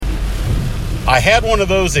I had one of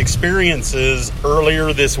those experiences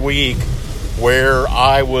earlier this week where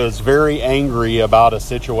I was very angry about a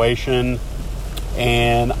situation,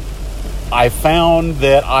 and I found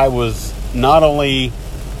that I was not only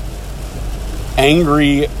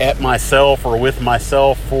angry at myself or with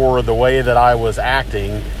myself for the way that I was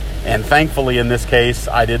acting, and thankfully in this case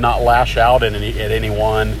I did not lash out at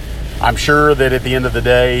anyone. I'm sure that at the end of the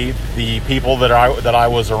day, the people that I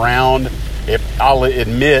was around, I'll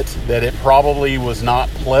admit that it probably was not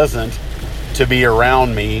pleasant to be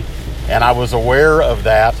around me, and I was aware of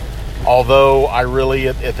that, although I really,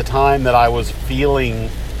 at the time that I was feeling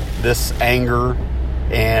this anger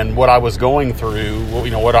and what I was going through,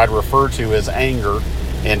 what I'd refer to as anger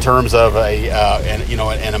in terms of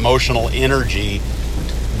an emotional energy.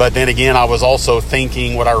 But then again, I was also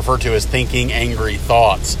thinking what I refer to as thinking angry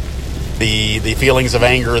thoughts. The feelings of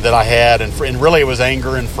anger that I had, and really it was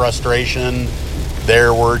anger and frustration.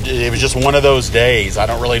 It was just one of those days. I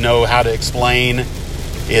don't really know how to explain.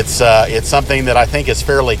 It's something that I think is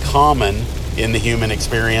fairly common in the human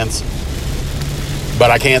experience,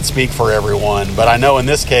 but I can't speak for everyone. But I know in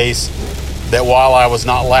this case that while I was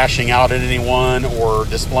not lashing out at anyone or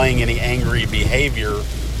displaying any angry behavior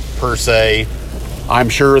per se, I'm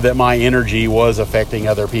sure that my energy was affecting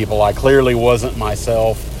other people. I clearly wasn't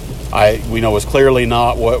myself. I was clearly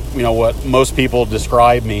not what most people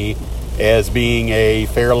describe me as, being a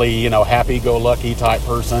fairly, happy-go-lucky type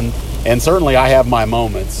person. And certainly I have my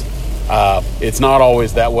moments. It's not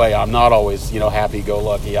always that way. I'm not always,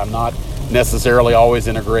 happy-go-lucky. I'm not necessarily always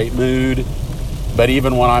in a great mood. But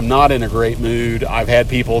even when I'm not in a great mood, I've had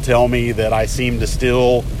people tell me that I seem to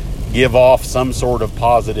still give off some sort of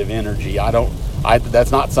positive energy.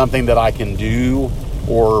 That's not something that I can do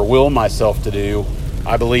or will myself to do.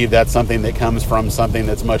 I believe that's something that comes from something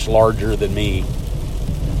that's much larger than me.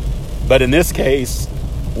 But in this case,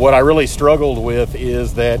 what I really struggled with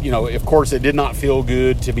is that, of course, it did not feel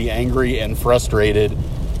good to be angry and frustrated.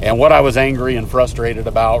 And what I was angry and frustrated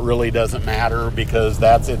about really doesn't matter, because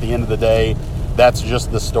that's, at the end of the day, that's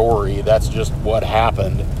just the story. That's just what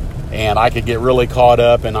happened. And I could get really caught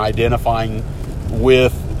up in identifying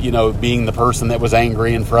with, being the person that was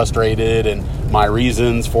angry and frustrated and my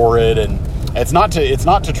reasons for it. And it's not to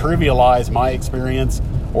trivialize my experience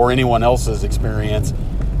or anyone else's experience.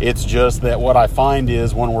 It's just that what I find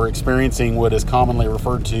is when we're experiencing what is commonly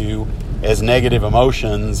referred to as negative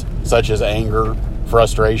emotions, such as anger,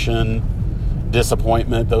 frustration,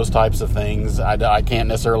 disappointment, those types of things, I can't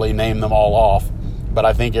necessarily name them all off, but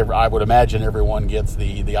I think I would imagine everyone gets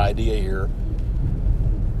the idea here.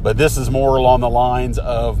 But this is more along the lines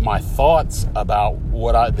of my thoughts about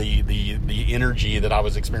what the energy that I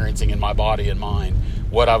was experiencing in my body and mind,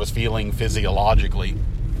 what I was feeling physiologically.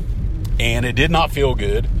 And it did not feel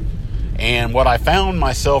good. And what I found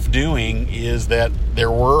myself doing is that there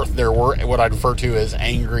were what I'd refer to as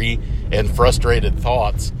angry and frustrated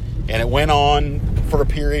thoughts. And it went on for a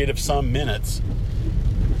period of some minutes.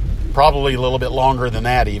 Probably a little bit longer than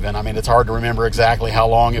that even. I mean, it's hard to remember exactly how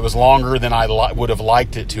long. It was longer than I would have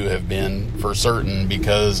liked it to have been, for certain,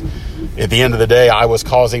 because at the end of the day, I was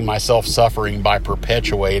causing myself suffering by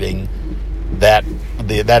perpetuating that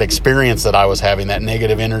experience that I was having, that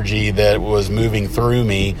negative energy that was moving through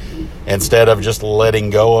me, instead of just letting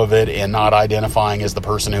go of it and not identifying as the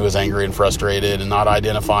person who was angry and frustrated, and not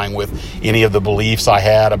identifying with any of the beliefs I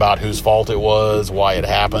had about whose fault it was, why it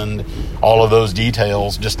happened, all of those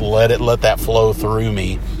details. Just let that flow through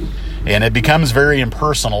me. And it becomes very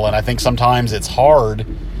impersonal, and I think sometimes it's hard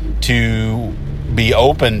to be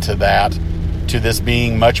open to that, to this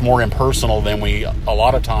being much more impersonal than we a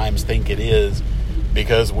lot of times think it is,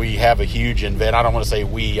 because we have a huge I don't want to say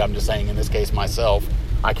we, I'm just saying in this case myself.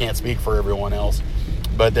 I can't speak for everyone else,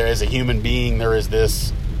 but there, as a human being, there is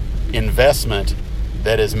this investment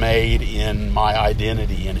that is made in my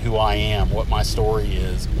identity and who I am, what my story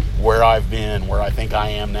is, where I've been, where I think I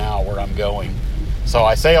am now, where I'm going. So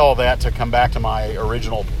I say all that to come back to my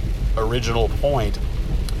original point,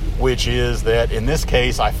 which is that in this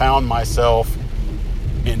case, I found myself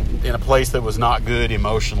in a place that was not good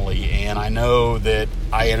emotionally. And I know that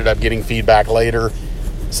I ended up getting feedback later.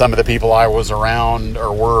 Some of the people I was around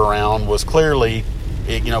or were around was clearly,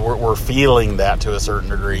 we're feeling that to a certain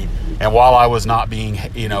degree. And while I was not being,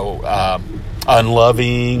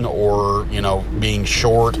 unloving or, being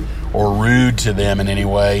short or rude to them in any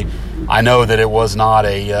way, I know that it was not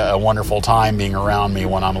a wonderful time being around me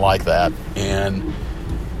when I'm like that. And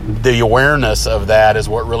the awareness of that is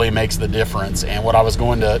what really makes the difference. And what I was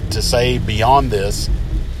going to say beyond this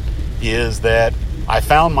is that I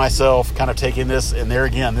found myself kind of taking this, and there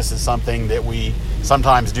again, this is something that we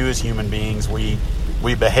sometimes do as human beings. We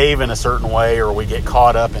we behave in a certain way, or we get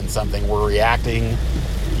caught up in something. We're reacting,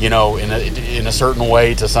 in a certain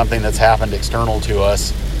way to something that's happened external to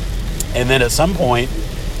us. And then at some point,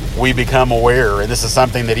 we become aware. And this is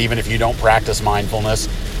something that even if you don't practice mindfulness,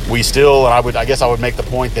 we still, and I guess I would make the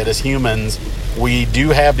point that as humans, we do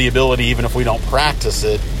have the ability, even if we don't practice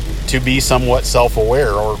it, to be somewhat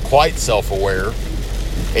self-aware or quite self-aware.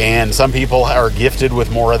 And some people are gifted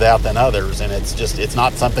with more of that than others. And it's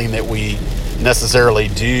not something that we necessarily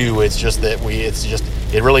do. It's just that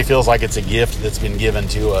it really feels like it's a gift that's been given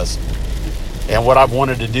to us. And what I've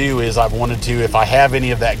wanted to do is if I have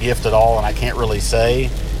any of that gift at all, and I can't really say,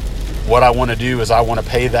 what I want to do is I want to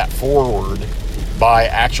pay that forward by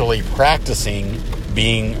actually practicing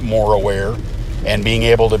being more aware and being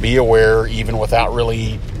able to be aware even without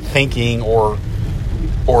really thinking or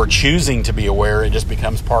choosing to be aware. It just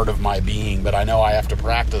becomes part of my being. But I know I have to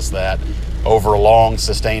practice that over a long,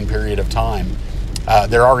 sustained period of time.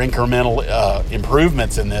 There are incremental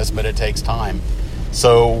improvements in this, but it takes time.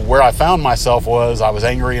 So where I found myself was I was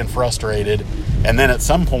angry and frustrated, and then at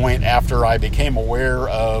some point after I became aware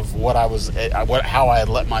of how I had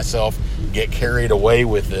let myself get carried away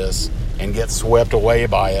with this and get swept away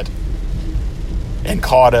by it and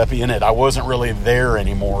caught up in it, I wasn't really there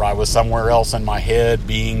anymore. I was somewhere else in my head,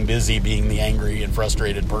 being busy being the angry and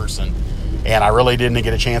frustrated person. And I really didn't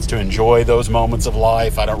get a chance to enjoy those moments of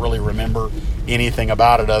life. I don't really remember anything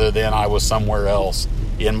about it other than I was somewhere else,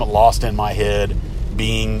 lost in my head,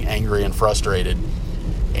 being angry and frustrated.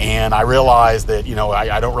 And I realized that,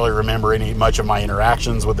 I don't really remember much of my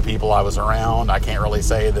interactions with the people I was around. I can't really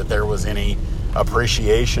say that there was any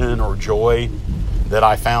appreciation or joy that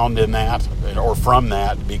I found in that or from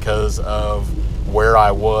that because of where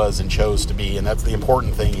I was and chose to be. And that's the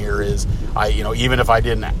important thing here is even if I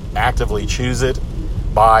didn't actively choose it,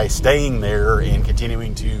 by staying there and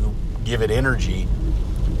continuing to give it energy,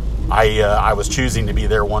 I was choosing to be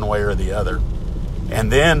there one way or the other. And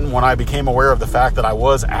then when I became aware of the fact that I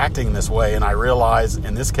was acting this way, and I realized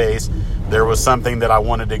in this case there was something that I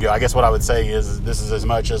wanted to go, I guess what I would say is this is as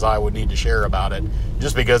much as I would need to share about it,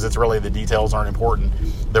 just because it's really, the details aren't important.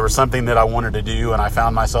 There was something that I wanted to do, and I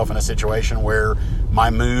found myself in a situation where my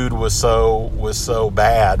mood was so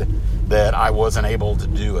bad that I wasn't able to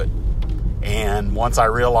do it. And once I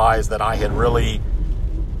realized that I had really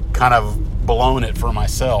kind of blown it for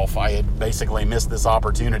myself, I had basically missed this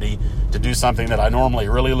opportunity to do something that I normally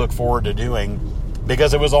really look forward to doing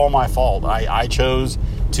because it was all my fault. I chose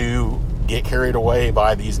to get carried away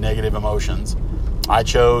by these negative emotions. I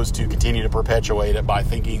chose to continue to perpetuate it by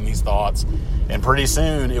thinking these thoughts. And pretty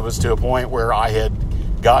soon it was to a point where I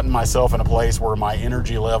had gotten myself in a place where my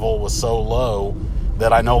energy level was so low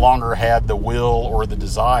that I no longer had the will or the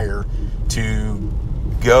desire to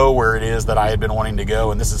go where it is that I had been wanting to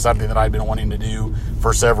go. And this is something that I'd been wanting to do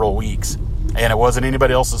for several weeks. And it wasn't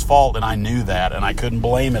anybody else's fault, and I knew that, and I couldn't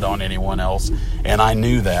blame it on anyone else, and I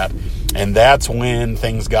knew that. And that's when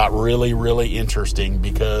things got really, really interesting,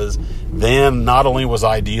 because then not only was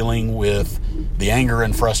I dealing with the anger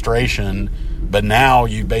and frustration, but now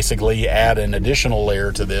you basically add an additional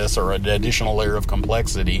layer to this, or an additional layer of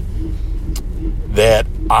complexity, that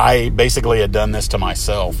I basically had done this to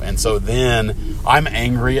myself. And so then I'm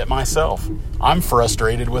angry at myself. I'm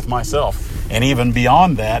frustrated with myself. And even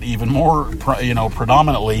beyond that, even more,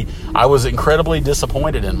 predominantly, I was incredibly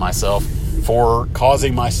disappointed in myself for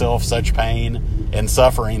causing myself such pain and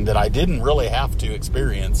suffering that I didn't really have to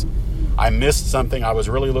experience. I missed something I was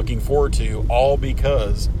really looking forward to, all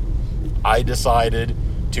because I decided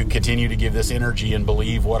to continue to give this energy and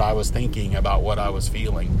believe what I was thinking about what I was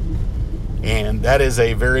feeling. And that is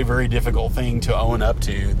a very, very difficult thing to own up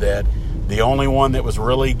to, that the only one that was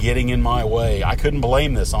really getting in my way, I couldn't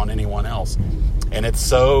blame this on anyone else. And it's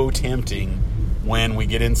so tempting when we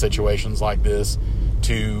get in situations like this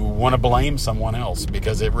to want to blame someone else,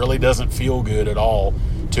 because it really doesn't feel good at all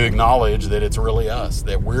to acknowledge that it's really us,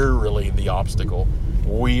 that we're really the obstacle.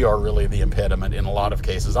 We are really the impediment in a lot of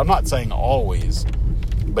cases. I'm not saying always,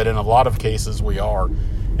 but in a lot of cases we are.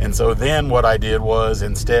 And so then what I did was,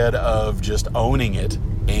 instead of just owning it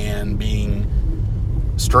and being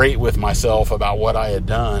straight with myself about what I had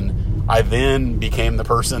done, I then became the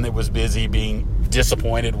person that was busy being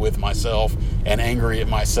disappointed with myself and angry at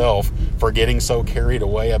myself for getting so carried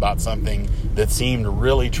away about something that seemed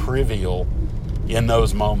really trivial in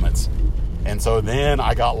those moments. And so then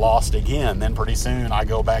I got lost again. Then pretty soon I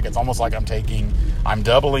go back. It's almost like I'm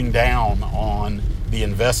doubling down on the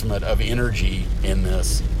investment of energy in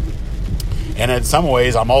this. And in some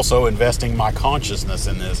ways, I'm also investing my consciousness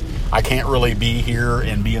in this. I can't really be here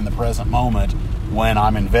and be in the present moment when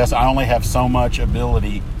I'm investing. I only have so much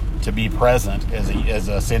ability to be present as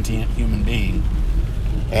a sentient human being.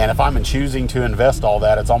 And if I'm choosing to invest all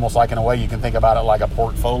that, it's almost like, in a way, you can think about it like a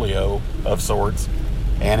portfolio of sorts.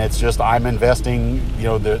 And it's just, I'm investing,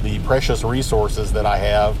 the precious resources that I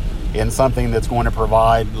have in something that's going to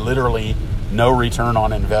provide literally no return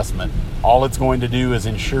on investment. All it's going to do is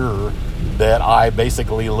ensure that I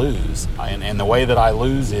basically lose. And the way that I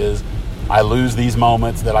lose is, I lose these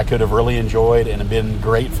moments that I could have really enjoyed and have been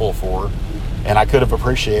grateful for. And I could have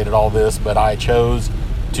appreciated all this, but I chose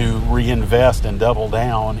to reinvest and double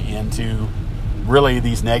down into really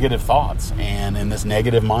these negative thoughts and in this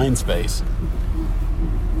negative mind space.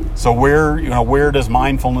 So where does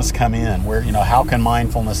mindfulness come in? How can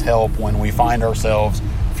mindfulness help when we find ourselves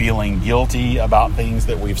feeling guilty about things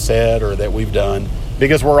that we've said or that we've done?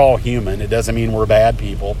 Because we're all human. It doesn't mean we're bad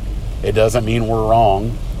people. It doesn't mean we're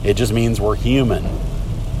wrong. It just means we're human.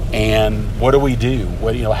 And what do we do?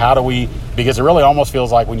 How do we? Because it really almost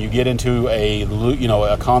feels like when you get into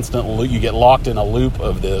a constant loop, you get locked in a loop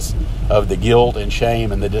of the guilt and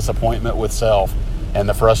shame and the disappointment with self and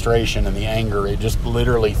the frustration and the anger. It just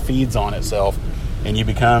literally feeds on itself, and you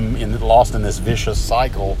become lost in this vicious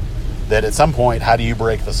cycle. That at some point, how do you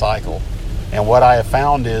break the cycle? And what I have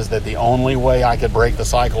found is that the only way I could break the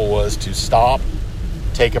cycle was to stop,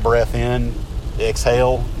 take a breath in,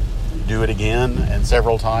 exhale, do it again and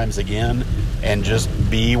several times again, and just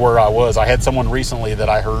be where I was. I had someone recently that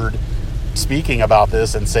I heard speaking about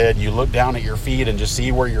this and said, you look down at your feet and just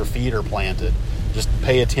see where your feet are planted. Just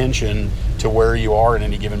pay attention to where you are at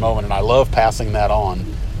any given moment. And I love passing that on,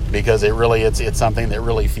 because it's something that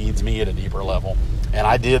really feeds me at a deeper level. And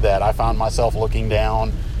I did that. I found myself looking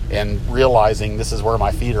down and realizing this is where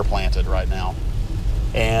my feet are planted right now.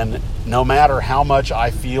 And no matter how much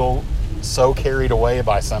I feel so carried away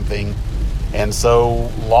by something and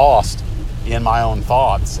so lost in my own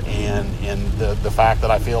thoughts and in the fact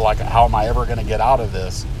that I feel like, how am I ever going to get out of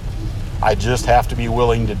this? I just have to be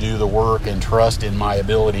willing to do the work and trust in my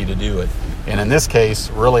ability to do it. And in this case,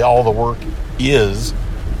 really all the work is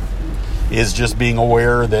just being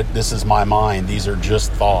aware that this is my mind. These are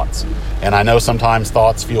just thoughts. And I know sometimes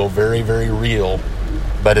thoughts feel very, very real,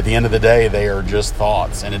 but at the end of the day, they are just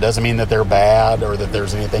thoughts. And it doesn't mean that they're bad or that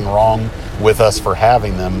there's anything wrong with us for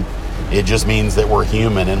having them. It just means that we're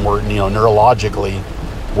human and we're, neurologically,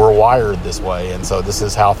 we're wired this way. And so this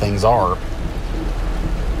is how things are.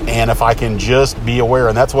 And if I can just be aware,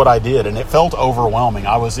 and that's what I did, and it felt overwhelming.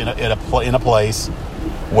 I was in a place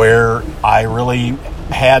where I really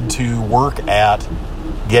had to work at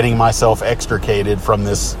getting myself extricated from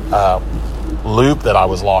this loop that I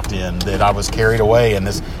was locked in, that I was carried away in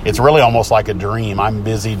this. It's really almost like a dream. I'm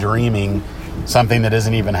busy dreaming something that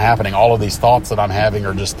isn't even happening. All of these thoughts that I'm having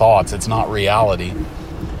are just thoughts. It's not reality.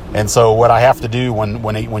 And so what I have to do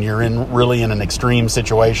when you're really in an extreme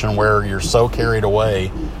situation where you're so carried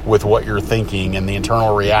away with what you're thinking and the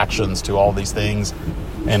internal reactions to all these things,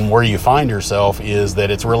 and where you find yourself, is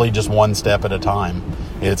that it's really just one step at a time.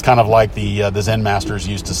 It's kind of like the Zen masters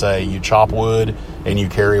used to say, you chop wood and you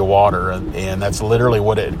carry water. And that's literally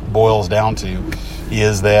what it boils down to,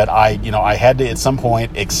 is that I had to at some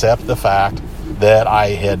point accept the fact that I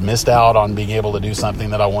had missed out on being able to do something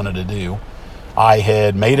that I wanted to do. I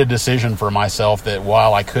had made a decision for myself that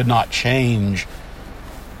while I could not change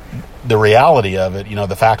the reality of it,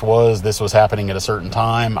 the fact was this was happening at a certain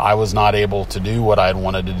time, I was not able to do what I had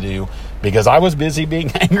wanted to do because I was busy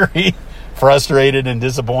being angry, frustrated, and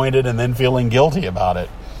disappointed, and then feeling guilty about it.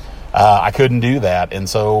 I couldn't do that. And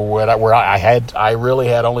so I really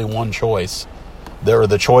had only one choice.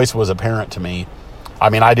 The choice was apparent to me. I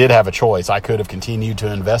mean, I did have a choice. I could have continued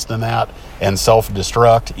to invest in that and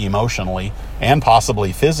self-destruct emotionally and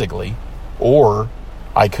possibly physically, or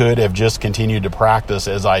I could have just continued to practice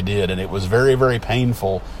as I did. And it was very, very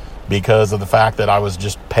painful because of the fact that I was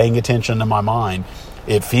just paying attention to my mind.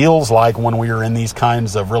 It feels like when we are in these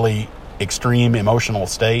kinds of really extreme emotional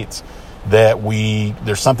states that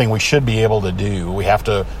there's something we should be able to do. We have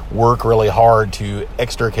to work really hard to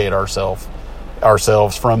extricate ourselves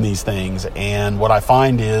from these things. And what I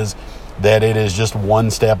find is that it is just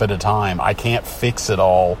one step at a time. I can't fix it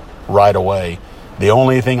all right away. The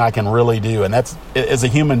only thing I can really do, and that's, as a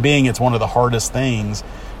human being, it's one of the hardest things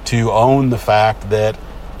to own the fact that,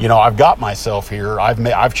 I've got myself here.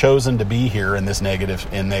 I've chosen to be here in this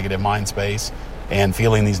negative mind space and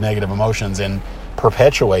feeling these negative emotions and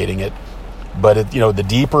perpetuating it. But the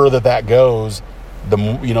deeper that goes,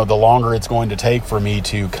 the longer it's going to take for me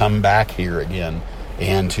to come back here again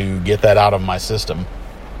and to get that out of my system.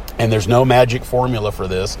 And there's no magic formula for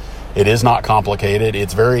this. It is not complicated.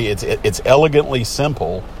 It's elegantly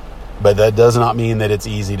simple, But that does not mean that it's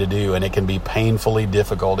easy to do, and it can be painfully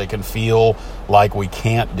difficult. It can feel like we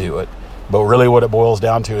can't do it. But really what it boils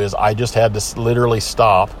down to is I just had to literally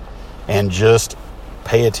stop and just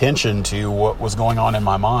pay attention to what was going on in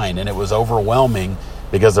my mind. And it was overwhelming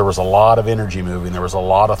because there was a lot of energy moving. There was a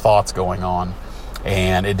lot of thoughts going on.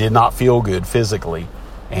 And it did not feel good physically.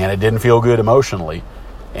 And it didn't feel good emotionally.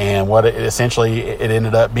 And what it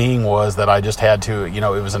ended up being was that I just had to,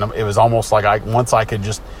 it was almost like once I could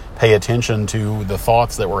just pay attention to the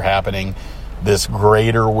thoughts that were happening, this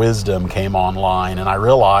greater wisdom came online. And I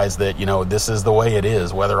realized that, this is the way it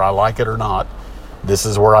is, whether I like it or not. This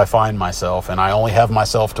is where I find myself, and I only have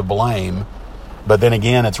myself to blame. But then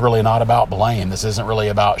again, it's really not about blame. This isn't really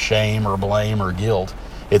about shame or blame or guilt.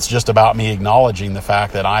 It's just about me acknowledging the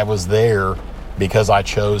fact that I was there because I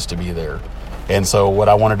chose to be there. And so what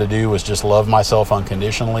I wanted to do was just love myself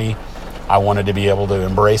unconditionally. I wanted to be able to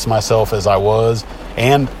embrace myself as I was.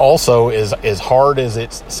 And also, as hard as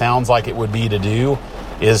it sounds like it would be to do,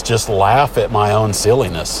 is just laugh at my own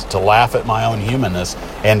silliness, to laugh at my own humanness,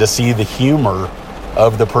 and to see the humor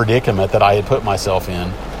of the predicament that I had put myself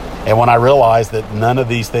in. And when I realized that none of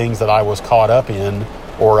these things that I was caught up in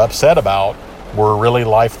or upset about were really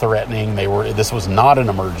life-threatening, this was not an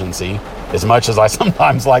emergency, as much as I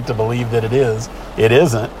sometimes like to believe that it is, it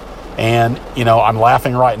isn't. And, I'm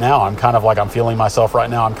laughing right now. I'm feeling myself right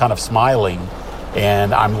now. I'm kind of smiling,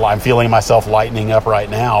 and I'm feeling myself lightening up right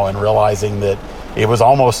now and realizing that it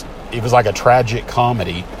was like a tragic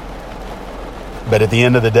comedy. But at the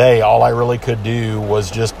end of the day, all I really could do was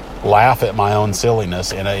just laugh at my own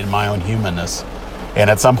silliness and my own humanness. And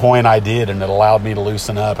at some point I did, and it allowed me to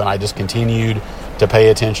loosen up, and I just continued to pay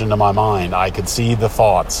attention to my mind. I could see the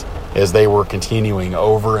thoughts as they were continuing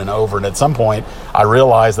over and over. And at some point I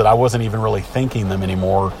realized that I wasn't even really thinking them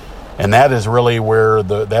anymore. And that is really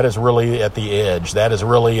that is really at the edge. That is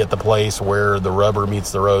really at the place where the rubber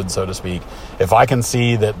meets the road, so to speak. If I can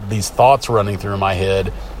see that these thoughts running through my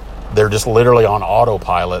head, they're just literally on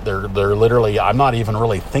autopilot. They're literally, I'm not even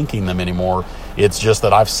really thinking them anymore. It's just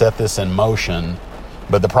that I've set this in motion.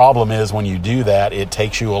 But the problem is when you do that, it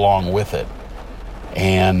takes you along with it.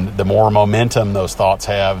 And the more momentum those thoughts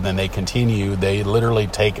have, then they continue. They literally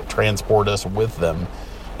transport us with them.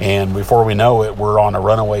 And before we know it, we're on a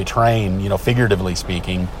runaway train, figuratively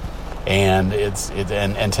speaking. And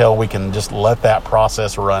and until we can just let that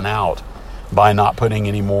process run out by not putting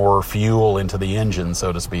any more fuel into the engine,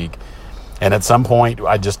 so to speak. And at some point, we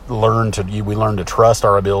learn to trust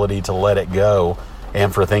our ability to let it go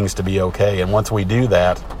and for things to be okay. And once we do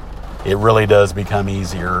that, it really does become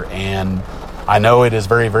easier. And I know it is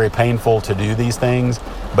very, very painful to do these things,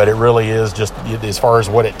 but it really is just as far as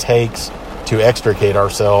what it takes to extricate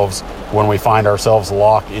ourselves when we find ourselves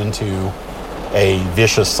locked into a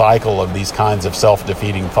vicious cycle of these kinds of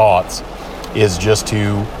self-defeating thoughts, is just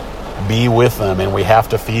to be with them. And we have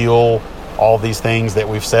to feel all these things that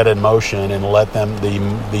we've set in motion and let them,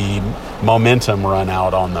 the momentum run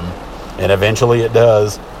out on them. And eventually it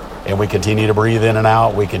does. And we continue to breathe in and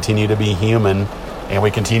out. We continue to be human, and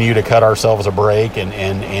we continue to cut ourselves a break,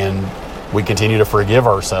 and we continue to forgive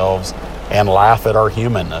ourselves and laugh at our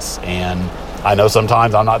humanness. And I know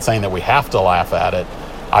sometimes, I'm not saying that we have to laugh at it.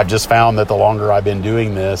 I've just found that the longer I've been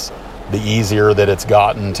doing this, the easier that it's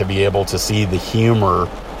gotten to be able to see the humor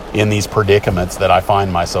in these predicaments that I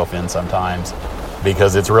find myself in sometimes,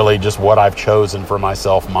 because it's really just what I've chosen for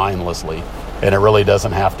myself mindlessly, and it really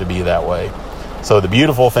doesn't have to be that way. So the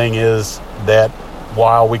beautiful thing is that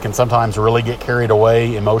while we can sometimes really get carried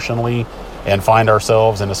away emotionally and find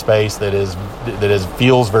ourselves in a space that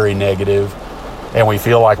feels very negative, and we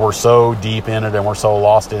feel like we're so deep in it and we're so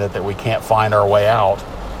lost in it that we can't find our way out,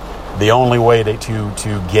 the only way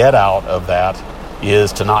to get out of that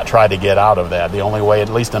is to not try to get out of that. The only way, at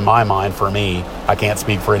least in my mind, for me, I can't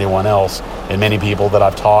speak for anyone else, and many people that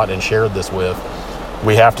I've taught and shared this with,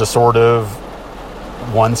 we have to sort of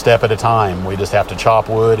one step at a time. We just have to chop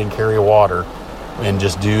wood and carry water and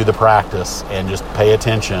just do the practice and just pay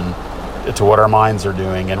attention to what our minds are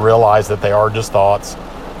doing and realize that they are just thoughts,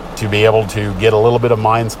 to be able to get a little bit of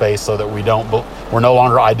mind space so that we're no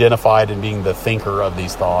longer identified in being the thinker of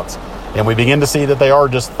these thoughts. And we begin to see that they are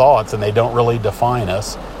just thoughts and they don't really define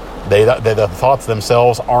us. The thoughts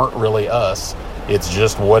themselves aren't really us. It's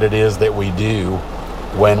just what it is that we do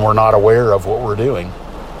when we're not aware of what we're doing.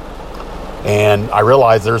 And I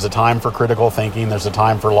realize there's a time for critical thinking, there's a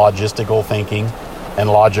time for logistical thinking and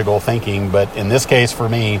logical thinking, but in this case for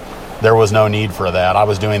me, there was no need for that. I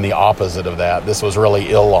was doing the opposite of that. This was really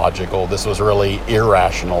illogical. This was really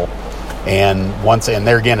irrational. And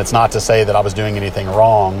there again, it's not to say that I was doing anything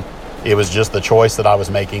wrong. It was just the choice that I was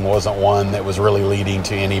making wasn't one that was really leading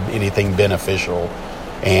to anything beneficial.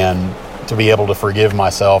 And to be able to forgive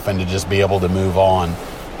myself and to just be able to move on.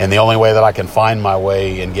 And the only way that I can find my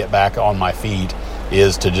way and get back on my feet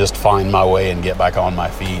is to just find my way and get back on my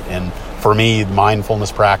feet. And for me,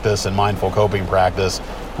 mindfulness practice and mindful coping practice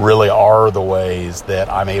really are the ways that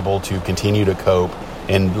I'm able to continue to cope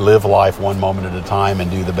and live life one moment at a time and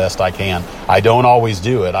do the best I can. I don't always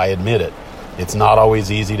do it, I admit it. It's not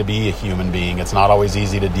always easy to be a human being. It's not always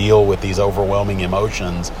easy to deal with these overwhelming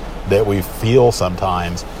emotions that we feel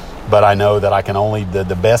sometimes. But I know that I can only, the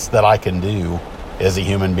best that I can do as a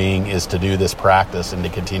human being is to do this practice and to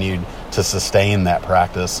continue to sustain that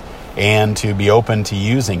practice and to be open to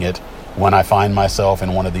using it when I find myself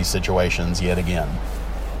in one of these situations yet again.